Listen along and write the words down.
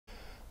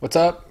What's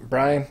up,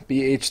 Brian?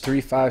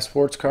 BH35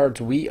 Sports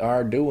Cards. We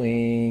are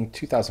doing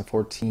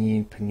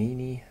 2014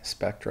 Panini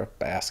Spectra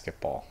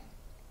Basketball.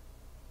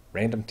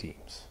 Random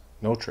teams,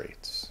 no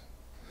trades.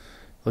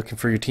 Looking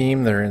for your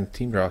team? They're in the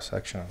team draw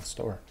section on the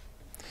store.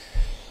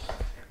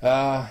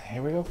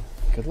 Here we go.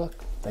 Good luck.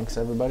 Thanks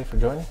everybody for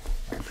joining.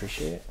 I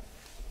appreciate it.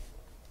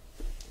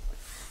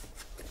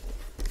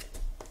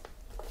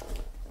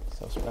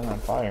 Stuff's been on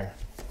fire.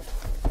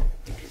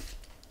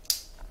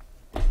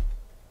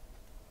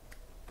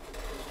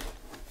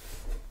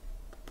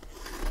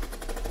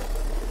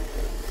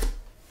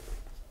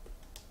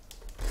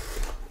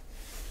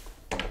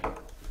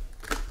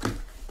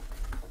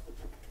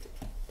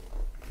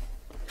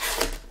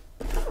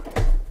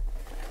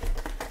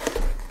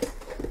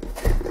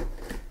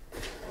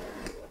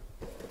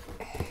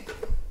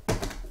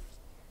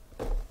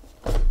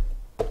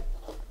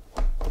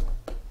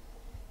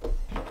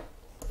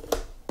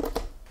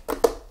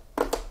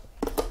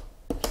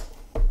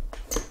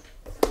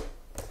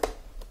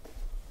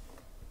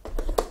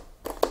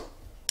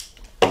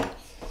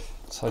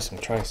 Slice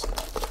and twice.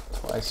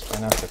 Try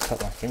not to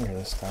cut my finger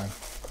this time.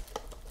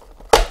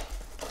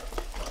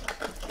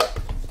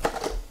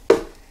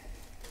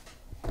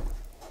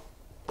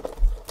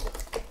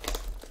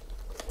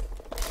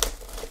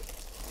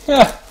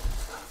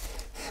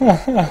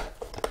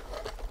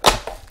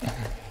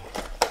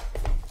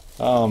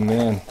 Oh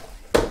man.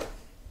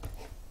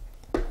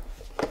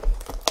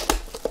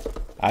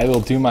 I will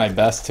do my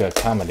best to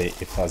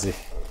accommodate you, Fuzzy.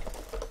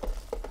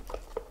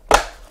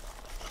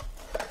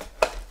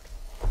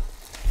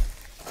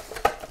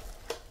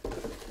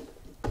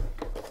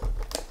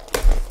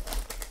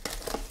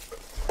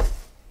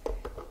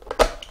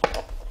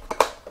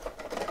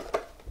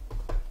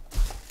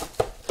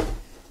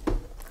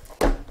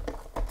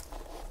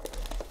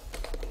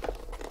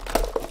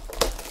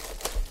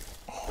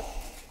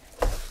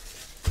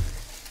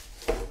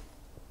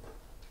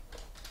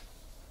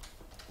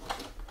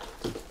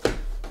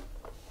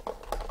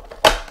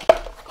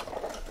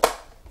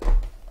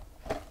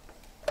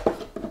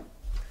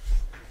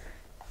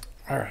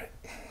 All right,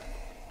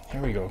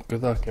 here we go.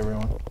 Good luck,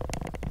 everyone.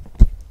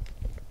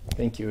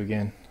 Thank you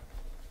again.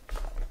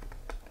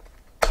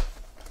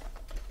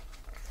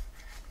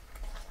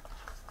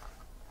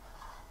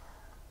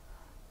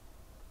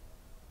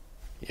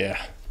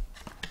 Yeah,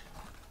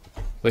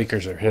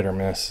 Lakers are hit or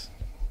miss.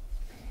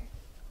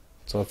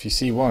 So if you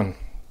see one,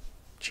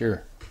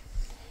 cheer.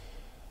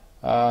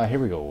 Here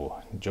we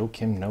go.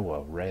 Joakim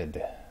Noah,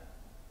 red.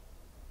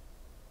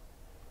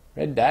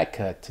 Red die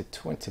cut to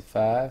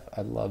 25.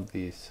 I love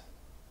these.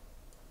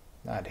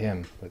 Not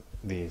him, but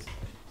these.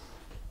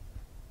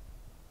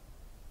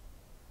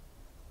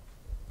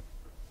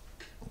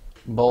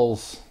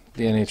 Bulls,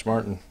 D.N.H.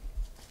 Martin.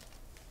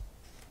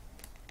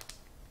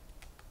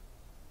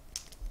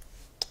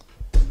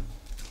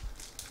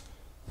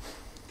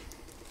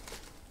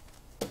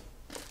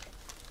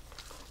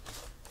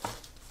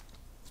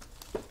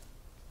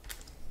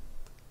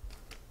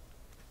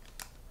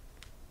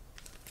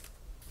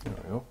 There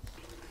we go.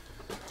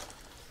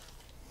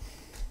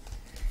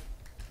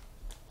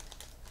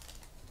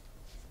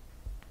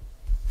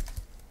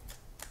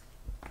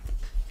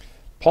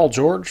 Paul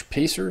George,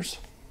 Pacers.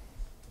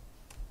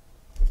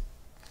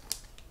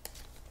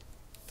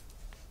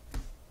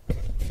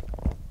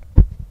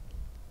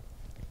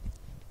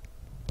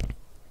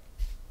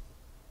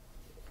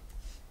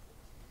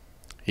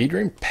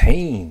 Adrian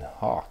Payne,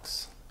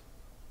 Hawks.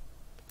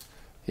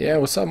 Yeah,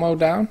 what's up, Mo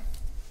Down?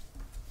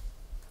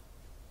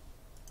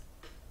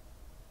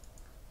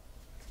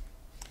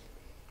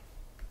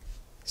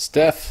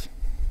 Steph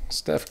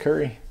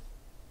Curry.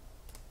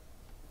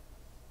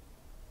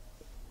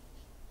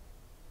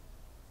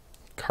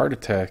 Card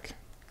Attack.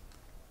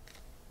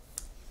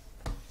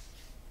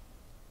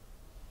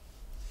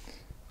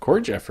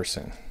 Corey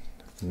Jefferson.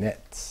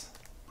 Nets.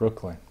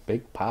 Brooklyn.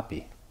 Big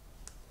Poppy.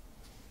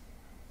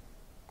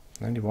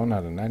 91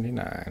 out of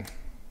 99.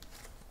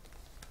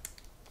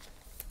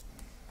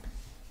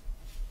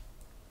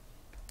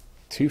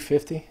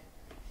 $250.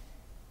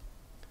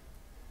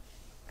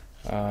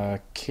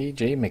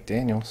 KJ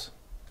McDaniels.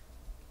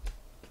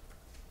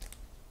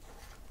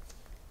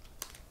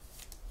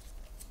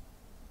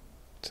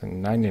 To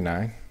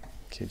 99,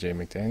 KJ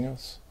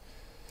McDaniels.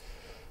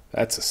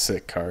 That's a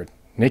sick card.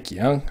 Nick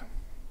Young.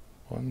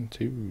 1,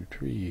 2,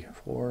 3,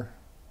 4.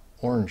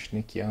 Orange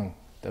Nick Young.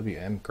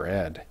 WM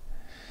grad.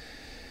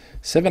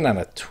 7 out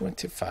of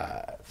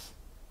 25.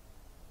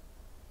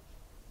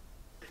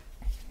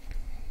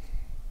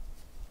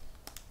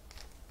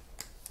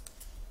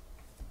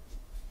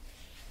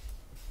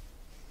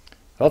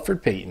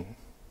 Alfred Payton.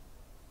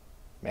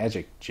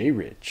 Magic J.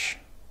 Rich.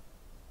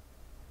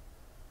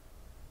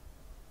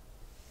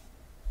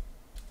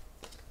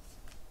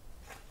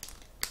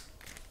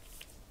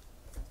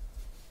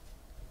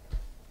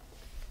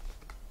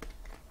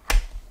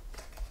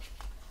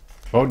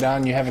 Bo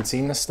Down, you haven't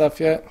seen this stuff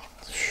yet?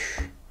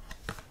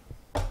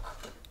 Look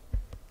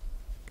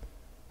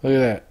at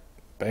that.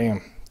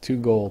 Bam. 2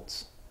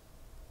 golds.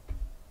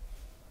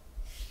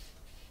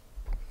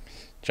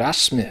 Josh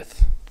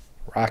Smith,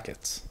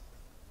 Rockets.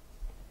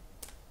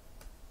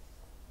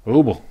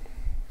 Ooble.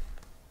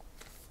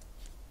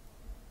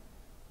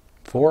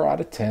 4 out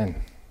of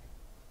 10.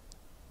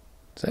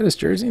 Is that his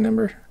jersey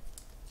number?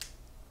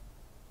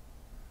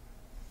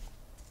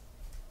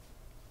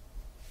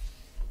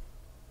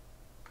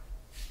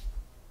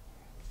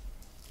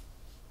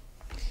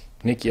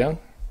 Nick Young.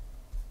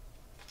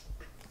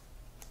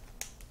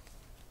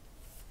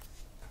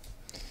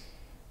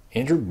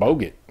 Andrew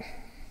Bogut,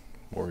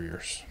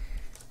 Warriors.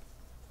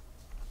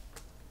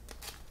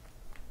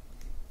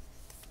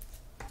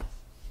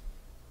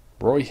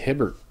 Roy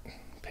Hibbert,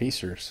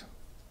 Pacers.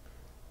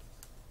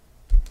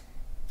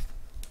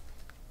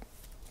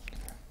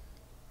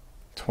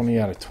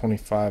 $20 out of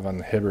 25 on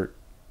the Hibbert.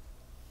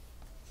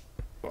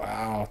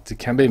 Wow,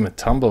 Dikembe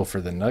Mutombo for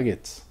the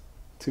Nuggets.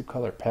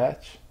 2-color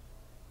patch.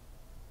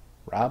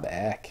 Rob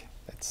Ack,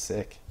 that's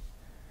sick.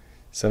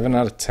 7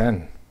 out of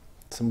 10.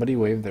 Somebody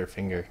waved their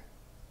finger.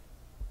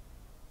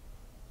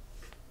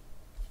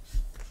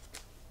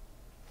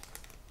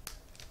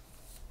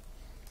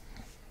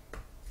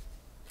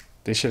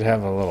 They should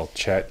have a little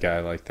chat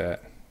guy like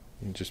that.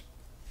 You just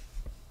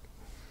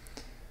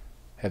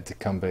have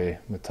Dikembe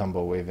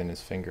Mutombo waving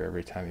his finger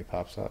every time he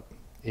pops up.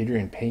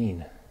 Adrian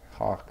Payne,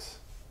 Hawks.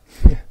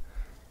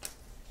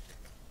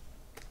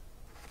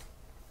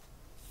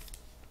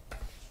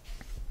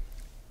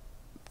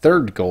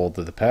 Third gold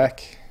of the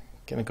pack.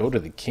 Gonna go to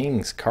the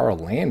Kings. Carl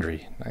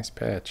Landry. Nice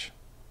patch.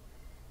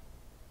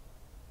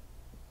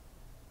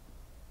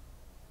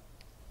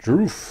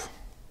 Droof.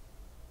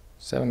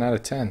 7 out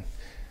of 10.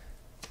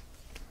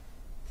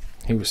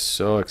 He was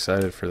so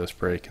excited for this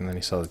break, and then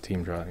he saw the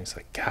team draw, and he's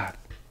like, God,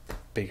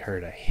 Big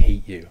Hurt, I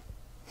hate you.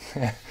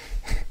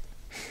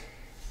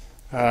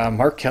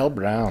 Markel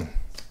Brown.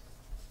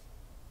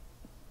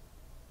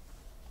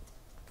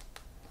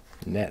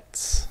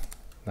 Nets.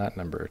 Not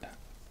numbered.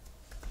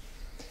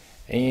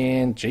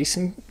 And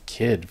Jason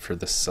Kidd for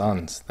the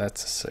Suns.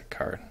 That's a sick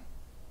card.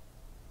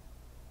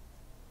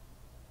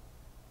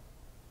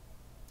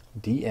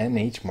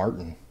 DNH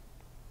Martin.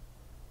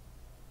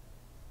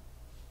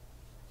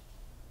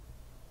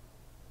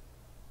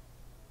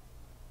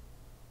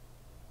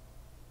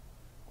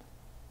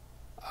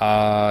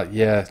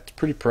 Yeah, it's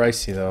pretty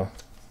pricey though.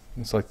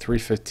 It's like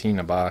 $3.15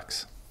 a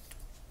box.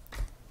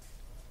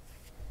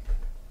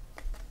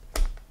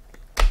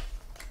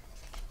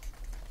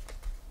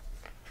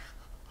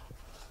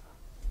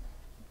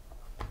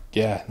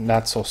 Yeah,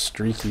 not so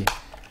streaky.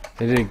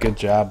 They did a good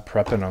job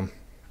prepping them.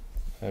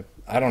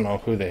 I don't know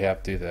who they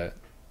have to do that.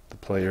 The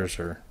players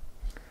or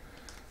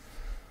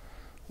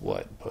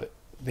what, but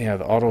yeah,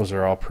 the autos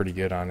are all pretty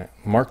good on it.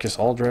 Marcus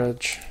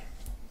Aldridge,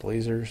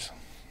 Blazers.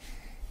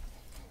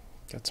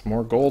 Got some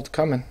more gold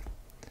coming.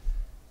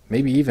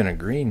 Maybe even a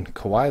green.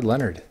 Kawhi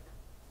Leonard.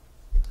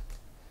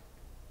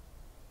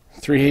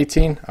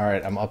 318. All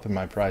right, I'm upping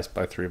my price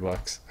by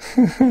 $3.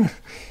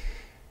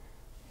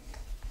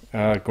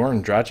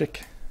 Goran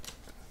Dragic,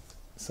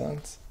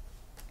 Suns.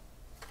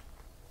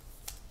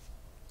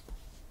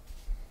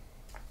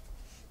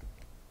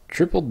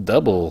 Triple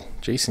double,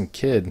 Jason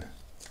Kidd.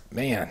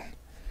 Man,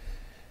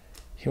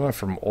 he went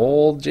from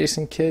old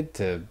Jason Kidd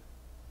to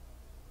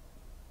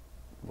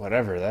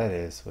whatever that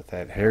is with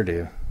that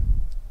hairdo.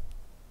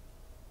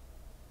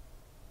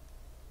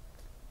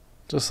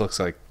 Just looks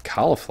like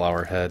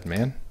cauliflower head,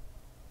 man.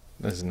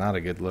 This is not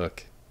a good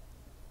look.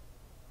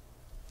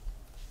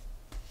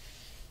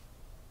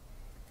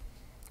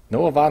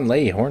 Noah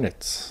Vonleh,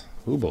 Hornets.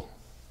 Hubel.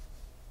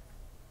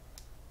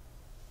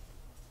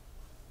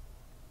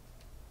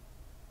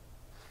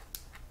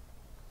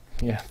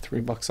 Yeah,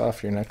 $3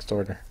 off your next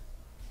order.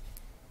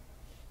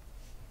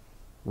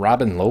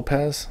 Robin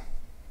Lopez.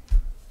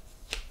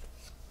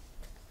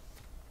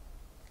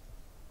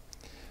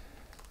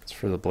 It's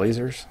for the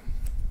Blazers.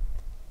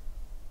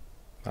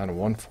 Out of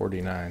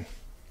 149.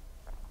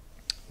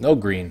 No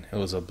green. It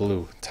was a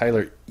blue.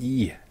 Tyler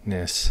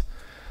Ennis.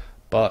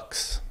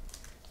 Bucks.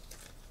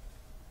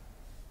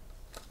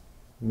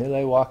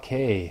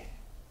 Milwaukee.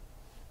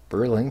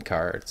 Berlin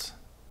cards.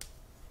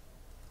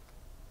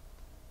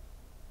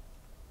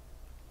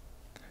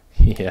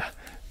 Yeah,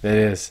 that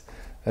is.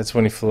 That's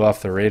when he flew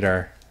off the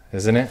radar,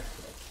 isn't it?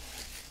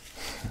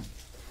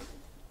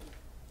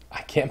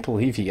 I can't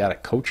believe he got a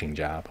coaching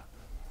job.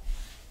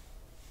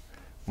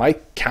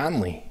 Mike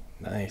Conley.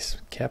 Nice.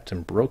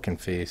 Captain Broken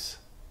Face.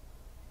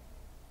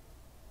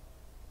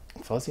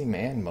 Fuzzy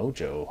Man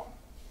Mojo.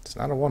 It's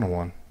not a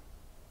 101.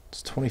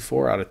 It's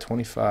 24 out of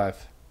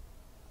 25.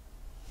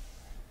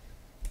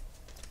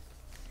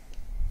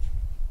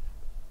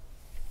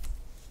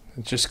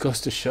 It just goes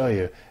to show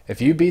you,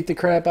 if you beat the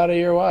crap out of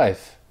your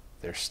wife,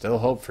 there's still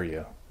hope for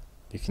you.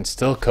 You can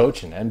still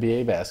coach an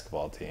NBA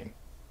basketball team.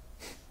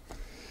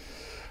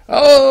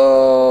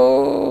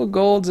 Oh,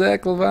 gold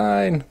Zach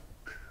LaVine.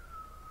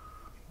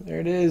 There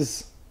it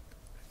is.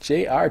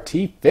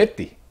 JRT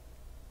 50.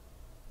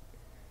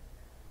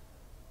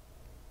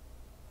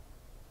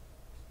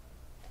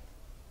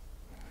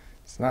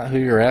 It's not who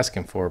you're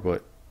asking for,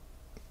 but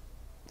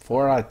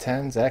 4 out of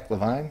 10, Zach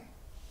LaVine.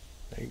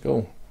 There you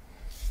go.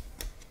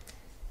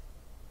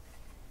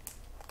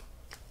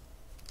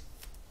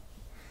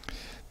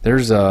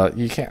 There's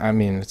you can't, I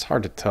mean, it's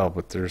hard to tell,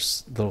 but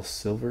there's little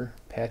silver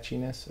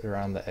patchiness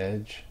around the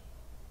edge.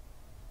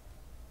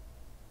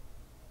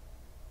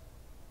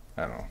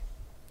 I don't know.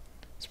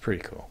 It's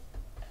pretty cool.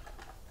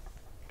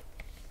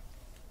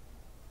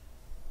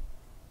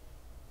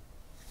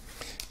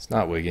 It's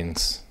not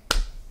Wiggins.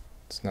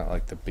 It's not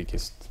like the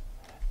biggest,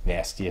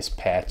 nastiest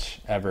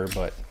patch ever,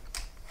 but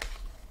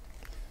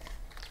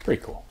it's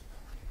pretty cool.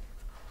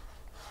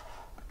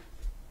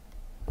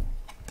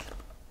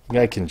 The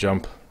guy can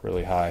jump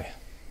really high.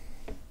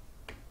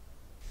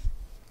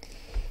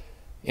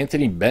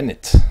 Anthony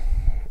Bennett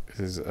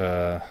is,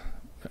 or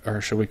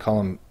should we call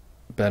him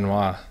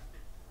Benoit?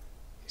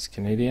 He's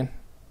Canadian.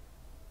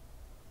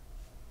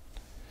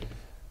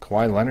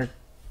 Kawhi Leonard.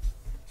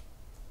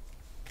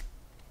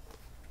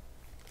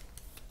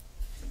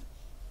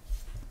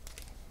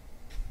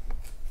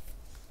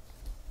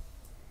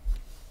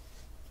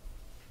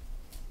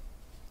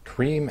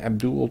 Kareem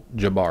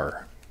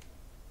Abdul-Jabbar.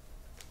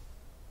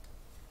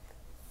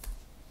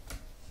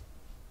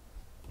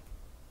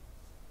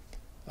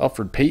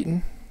 Alfred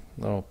Payton,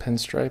 little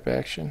pinstripe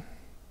action.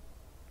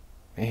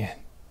 Man,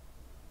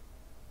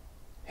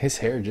 his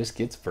hair just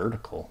gets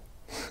vertical.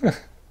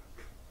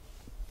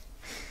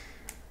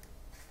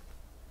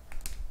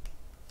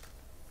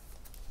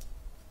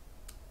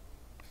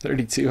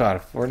 32 out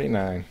of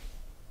 49.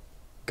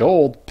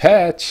 Gold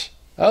patch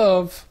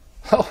of,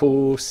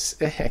 oh,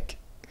 sick.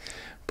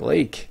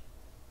 Blake.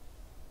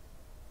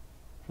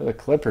 For the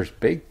Clippers,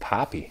 Big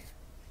Poppy.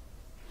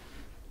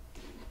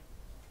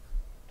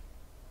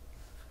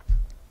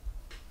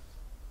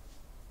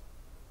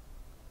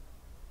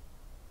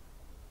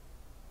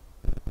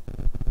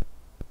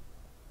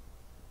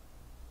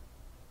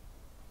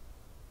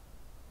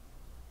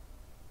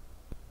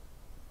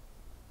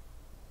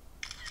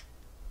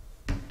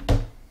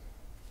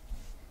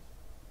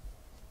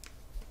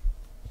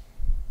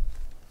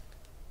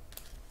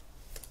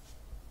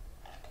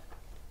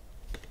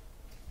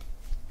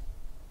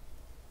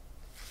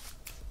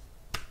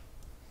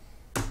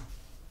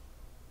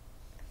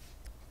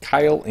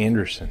 Kyle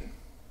Anderson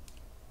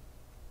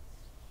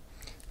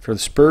for the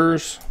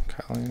Spurs.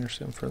 Kyle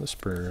Anderson for the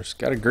Spurs.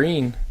 Got a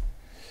green.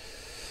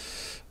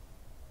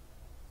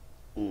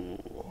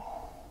 Ooh.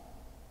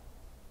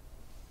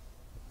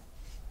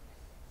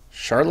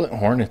 Charlotte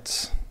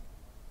Hornets.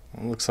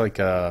 It looks like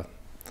a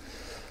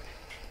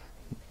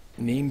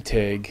name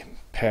tag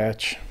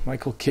patch.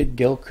 Michael Kidd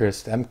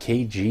Gilchrist,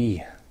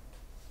 MKG.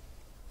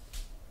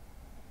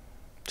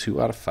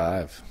 2 out of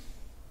 5.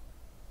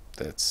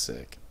 That's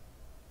sick.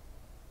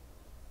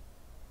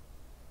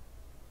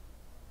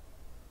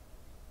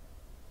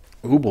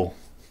 Ubel.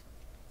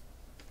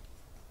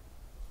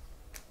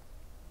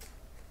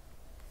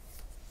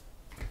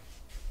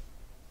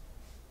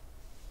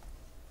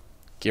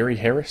 Gary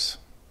Harris.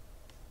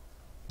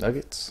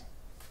 Nuggets.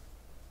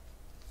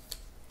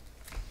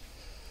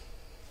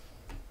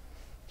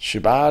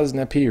 Shabazz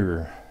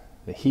Napier.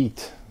 The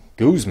Heat.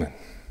 Guzman.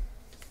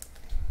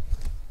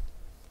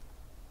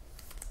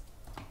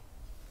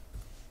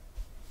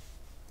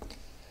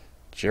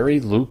 Jerry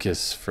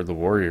Lucas for the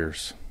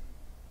Warriors.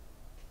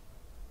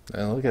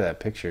 Oh, look at that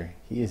picture.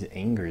 He is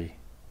angry.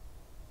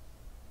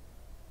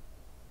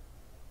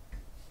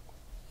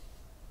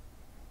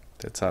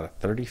 That's out of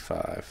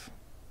 35.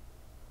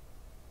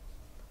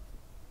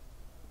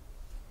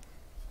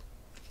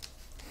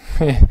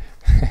 Is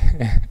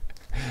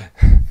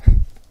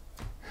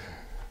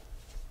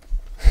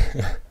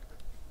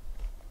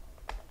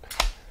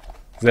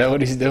that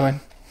what he's doing?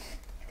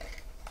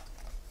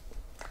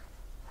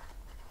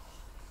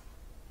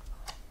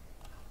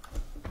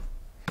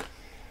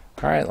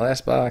 All right,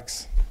 last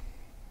box.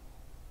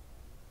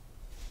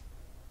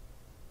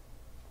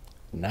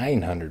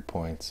 900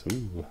 points.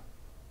 Ooh.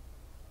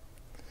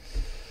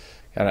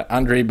 Got an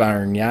Andre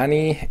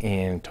Bargnani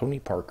and Tony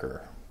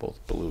Parker, both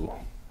blue.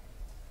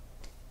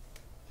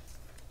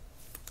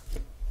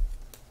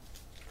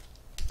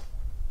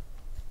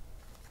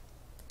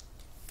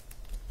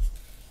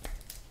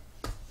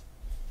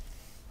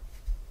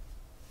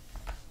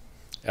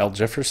 Al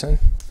Jefferson.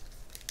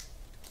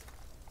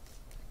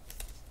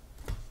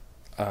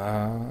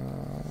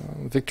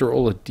 Victor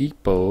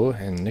Oladipo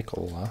and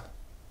Nicola.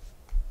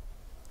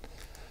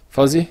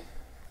 Fuzzy.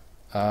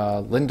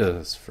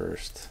 Linda's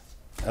first.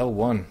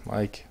 L1.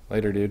 Mike.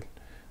 Later, dude.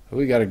 Oh,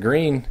 we got a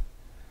green.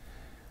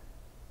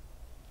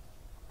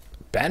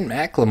 Ben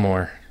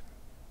McLemore.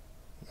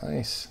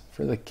 Nice.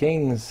 For the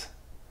Kings.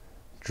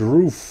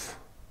 Droof.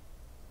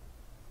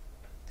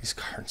 These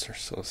cards are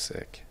so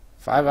sick.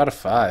 5 out of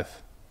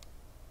 5.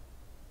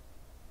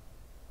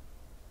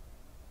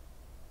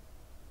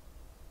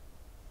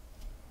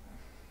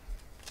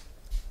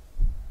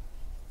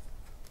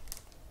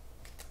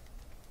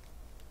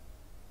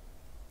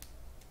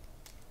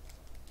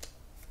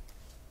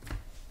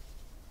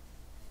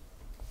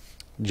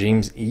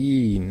 James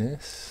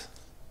Ennis.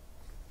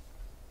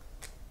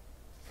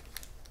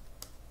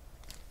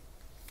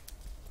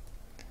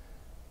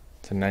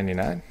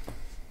 /99.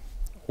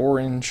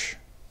 Orange.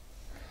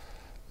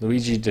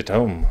 Luigi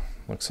Datome.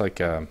 Looks like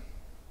a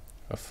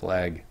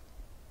flag.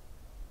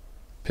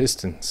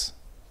 Pistons.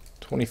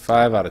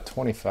 25 out of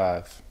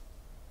 25.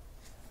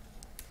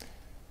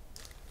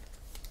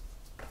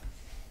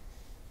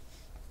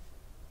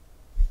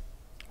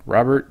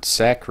 Robert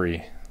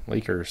Sacre,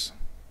 Lakers.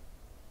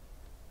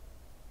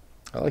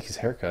 I like his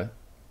haircut.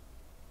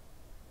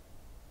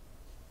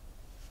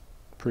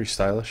 Pretty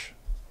stylish.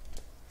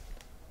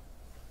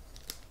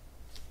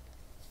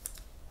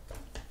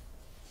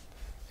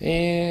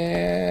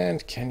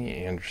 And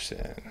Kenny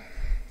Anderson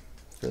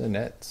for the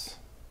Nets.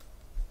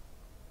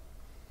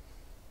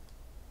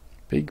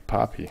 Big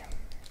Poppy.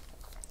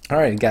 All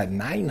right, got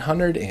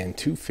 900 and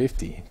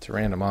 250 to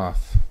random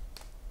off.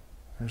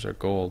 There's our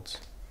golds.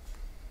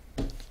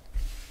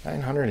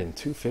 900 and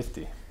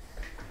 250.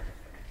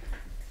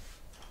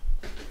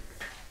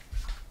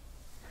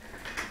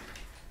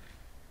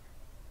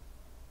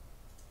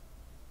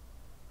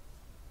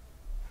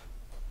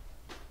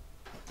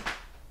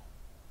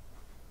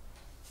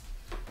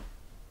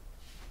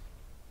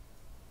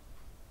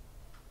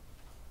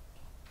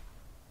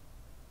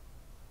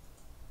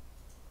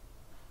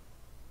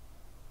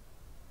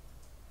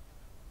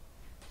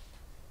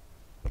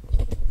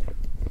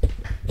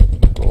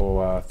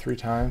 Go 3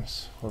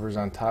 times. Whoever's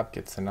on top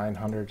gets the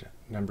 900.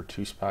 Number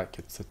 2 spot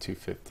gets the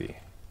 250.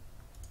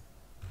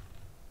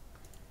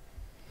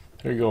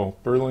 There you go.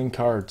 Berlin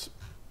cards.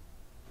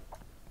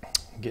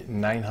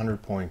 Getting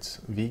 900 points.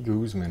 V.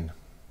 Guzman.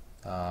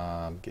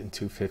 Getting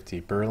 250.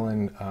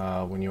 Berlin,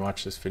 when you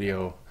watch this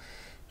video,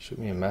 shoot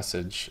me a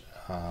message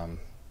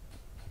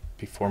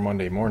before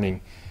Monday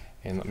morning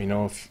and let me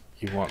know if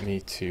you want me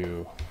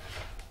to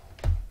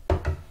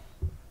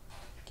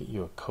get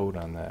you a code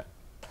on that.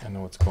 I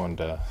know it's going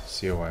to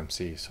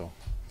COMC. So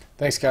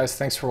thanks guys,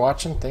 thanks for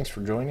watching, thanks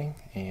for joining,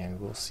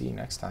 and we'll see you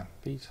next time.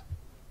 Peace.